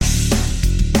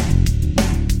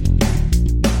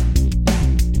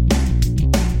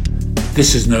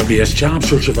This is No BS Job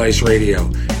Search Advice Radio,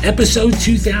 episode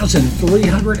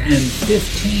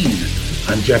 2315.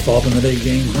 I'm Jeff Altman, the Big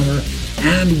Game Hunter,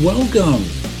 and welcome.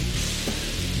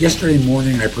 Yesterday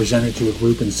morning, I presented to a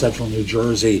group in central New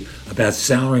Jersey about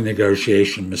salary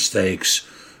negotiation mistakes.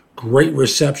 Great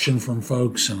reception from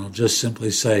folks, and I'll just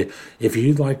simply say, if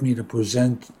you'd like me to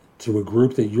present to a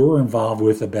group that you're involved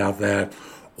with about that,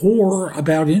 or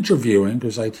about interviewing,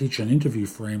 because I teach an interview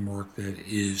framework that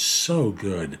is so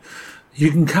good, you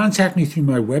can contact me through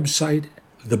my website,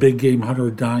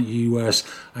 thebiggamehunter.us.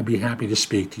 I'd be happy to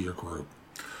speak to your group.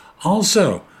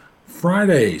 Also,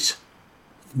 Fridays,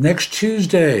 next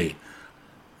Tuesday,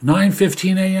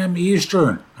 9:15 a.m.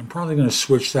 Eastern. I'm probably going to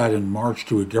switch that in March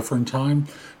to a different time,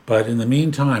 but in the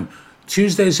meantime,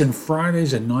 Tuesdays and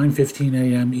Fridays at 9:15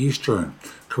 a.m. Eastern,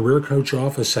 Career Coach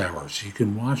Office Hours. You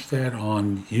can watch that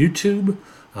on YouTube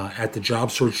at the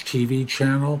Job Search TV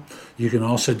channel. You can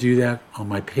also do that on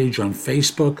my page on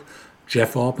Facebook,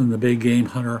 Jeff Altman, the Big Game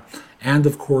Hunter, and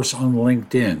of course on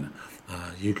LinkedIn.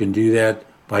 You can do that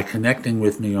by connecting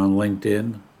with me on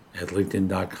LinkedIn at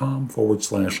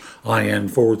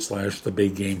linkedin.com/IN/the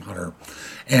Big Game Hunter.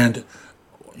 And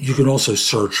you can also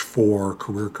search for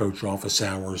Career Coach Office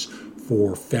Hours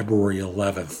for February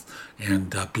 11th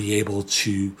and be able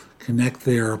to connect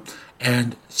there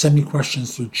and send me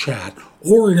questions through chat.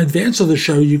 Or in advance of the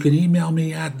show, you can email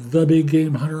me at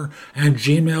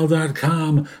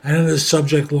thebiggamehunter@gmail.com, and in the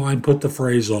subject line, put the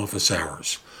phrase office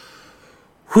hours.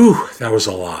 Whew, that was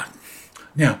a lot.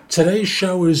 Now, today's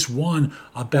show is one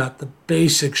about the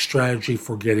basic strategy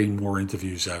for getting more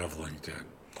interviews out of LinkedIn.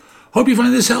 Hope you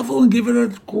find this helpful and give it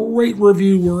a great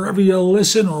review wherever you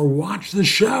listen or watch the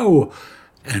show.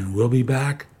 And we'll be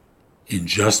back in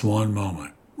just one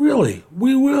moment. Really,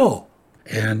 we will.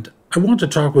 And I want to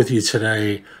talk with you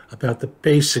today about the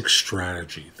basic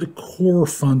strategy, the core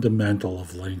fundamental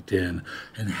of LinkedIn,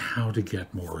 and how to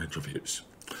get more interviews.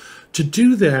 To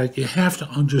do that, you have to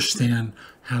understand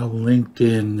how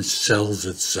LinkedIn sells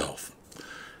itself.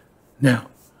 Now,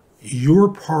 you're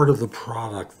part of the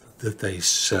product that they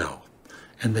sell,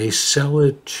 and they sell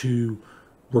it to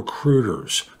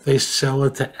recruiters. They sell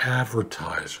it to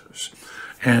advertisers,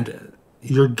 and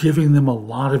you're giving them a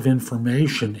lot of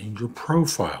information in your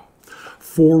profile.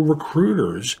 For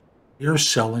recruiters, they're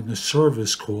selling a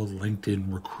service called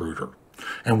LinkedIn Recruiter.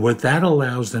 And what that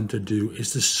allows them to do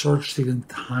is to search the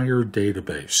entire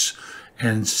database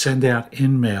and send out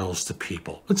in-mails to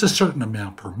people. It's a certain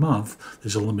amount per month.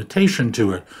 There's a limitation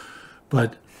to it,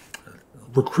 but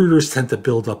recruiters tend to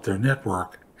build up their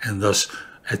network, and thus,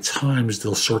 at times,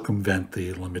 they'll circumvent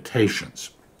the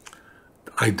limitations.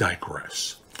 I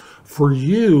digress. For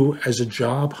you as a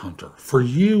job hunter, for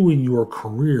you in your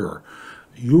career,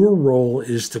 your role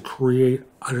is to create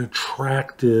an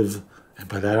attractive, and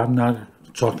by that I'm not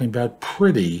talking about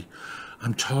pretty,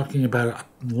 I'm talking about a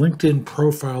LinkedIn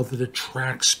profile that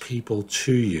attracts people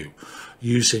to you.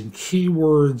 Using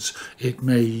keywords, it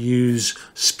may use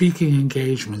speaking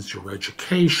engagements, your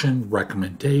education,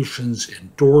 recommendations,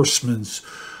 endorsements,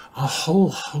 a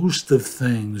whole host of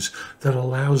things that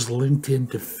allows LinkedIn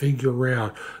to figure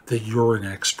out that you're an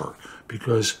expert.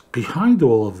 Because behind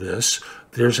all of this,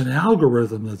 there's an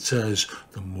algorithm that says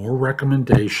the more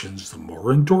recommendations, the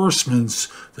more endorsements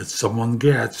that someone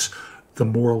gets, the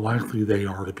more likely they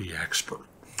are to be expert.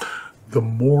 The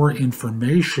more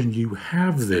information you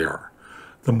have there,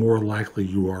 the more likely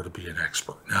you are to be an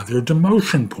expert. Now, there are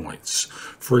demotion points.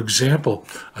 For example,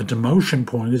 a demotion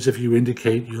point is if you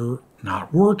indicate you're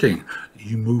not working.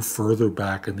 You move further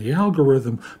back in the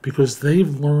algorithm because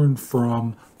they've learned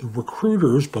from the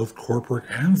recruiters, both corporate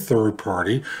and third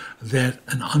party, that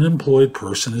an unemployed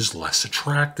person is less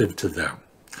attractive to them.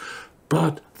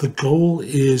 But the goal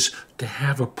is to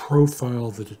have a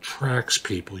profile that attracts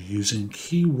people using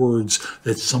keywords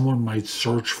that someone might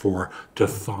search for to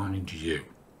find you.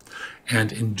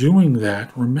 And in doing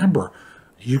that, remember,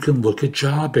 you can look at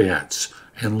job ads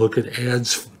and look at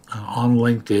ads on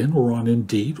LinkedIn or on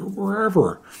Indeed or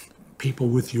wherever people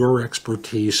with your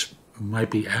expertise might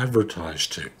be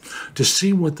advertised to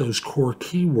see what those core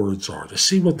keywords are, to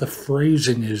see what the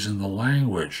phrasing is in the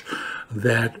language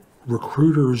that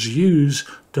recruiters use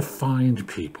to find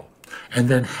people, and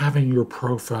then having your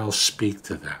profile speak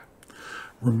to that.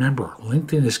 Remember,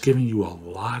 LinkedIn is giving you a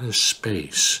lot of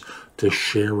space to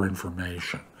share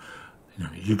information.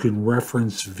 You can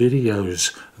reference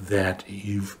videos that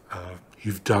you've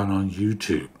done on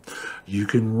YouTube. You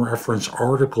can reference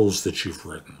articles that you've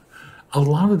written. A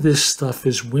lot of this stuff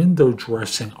is window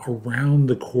dressing around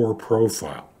the core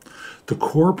profile. The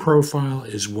core profile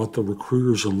is what the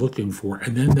recruiters are looking for,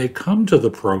 and then they come to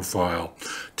the profile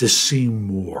to see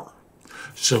more.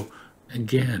 So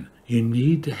Again, you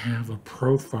need to have a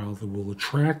profile that will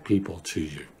attract people to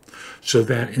you so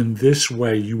that in this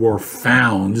way you are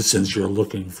found since you're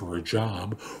looking for a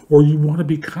job, or you want to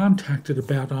be contacted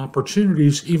about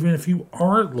opportunities even if you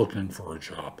aren't looking for a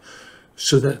job,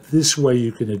 so that this way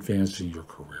you can advance in your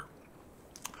career.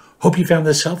 Hope you found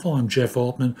this helpful. I'm Jeff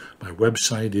Altman. My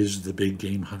website is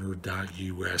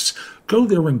thebiggamehunter.us. Go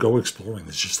there and go exploring.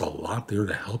 There's just a lot there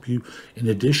to help you. In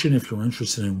addition, if you're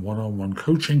interested in one-on-one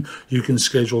coaching, you can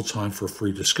schedule time for a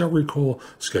free discovery call,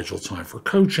 schedule time for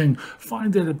coaching,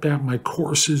 find out about my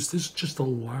courses. There's just a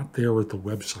lot there at the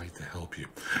website to help you.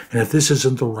 And if this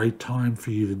isn't the right time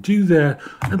for you to do that,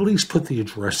 at least put the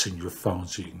address in your phone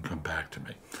so you can come back to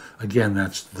me. Again,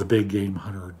 that's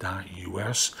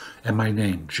thebiggamehunter.us, and my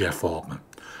name, Jeff Altman.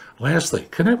 Lastly,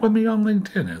 connect with me on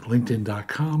LinkedIn at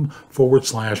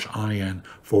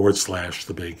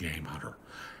linkedin.com/in/thebiggamehunter.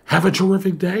 Have a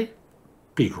terrific day.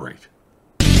 Be great.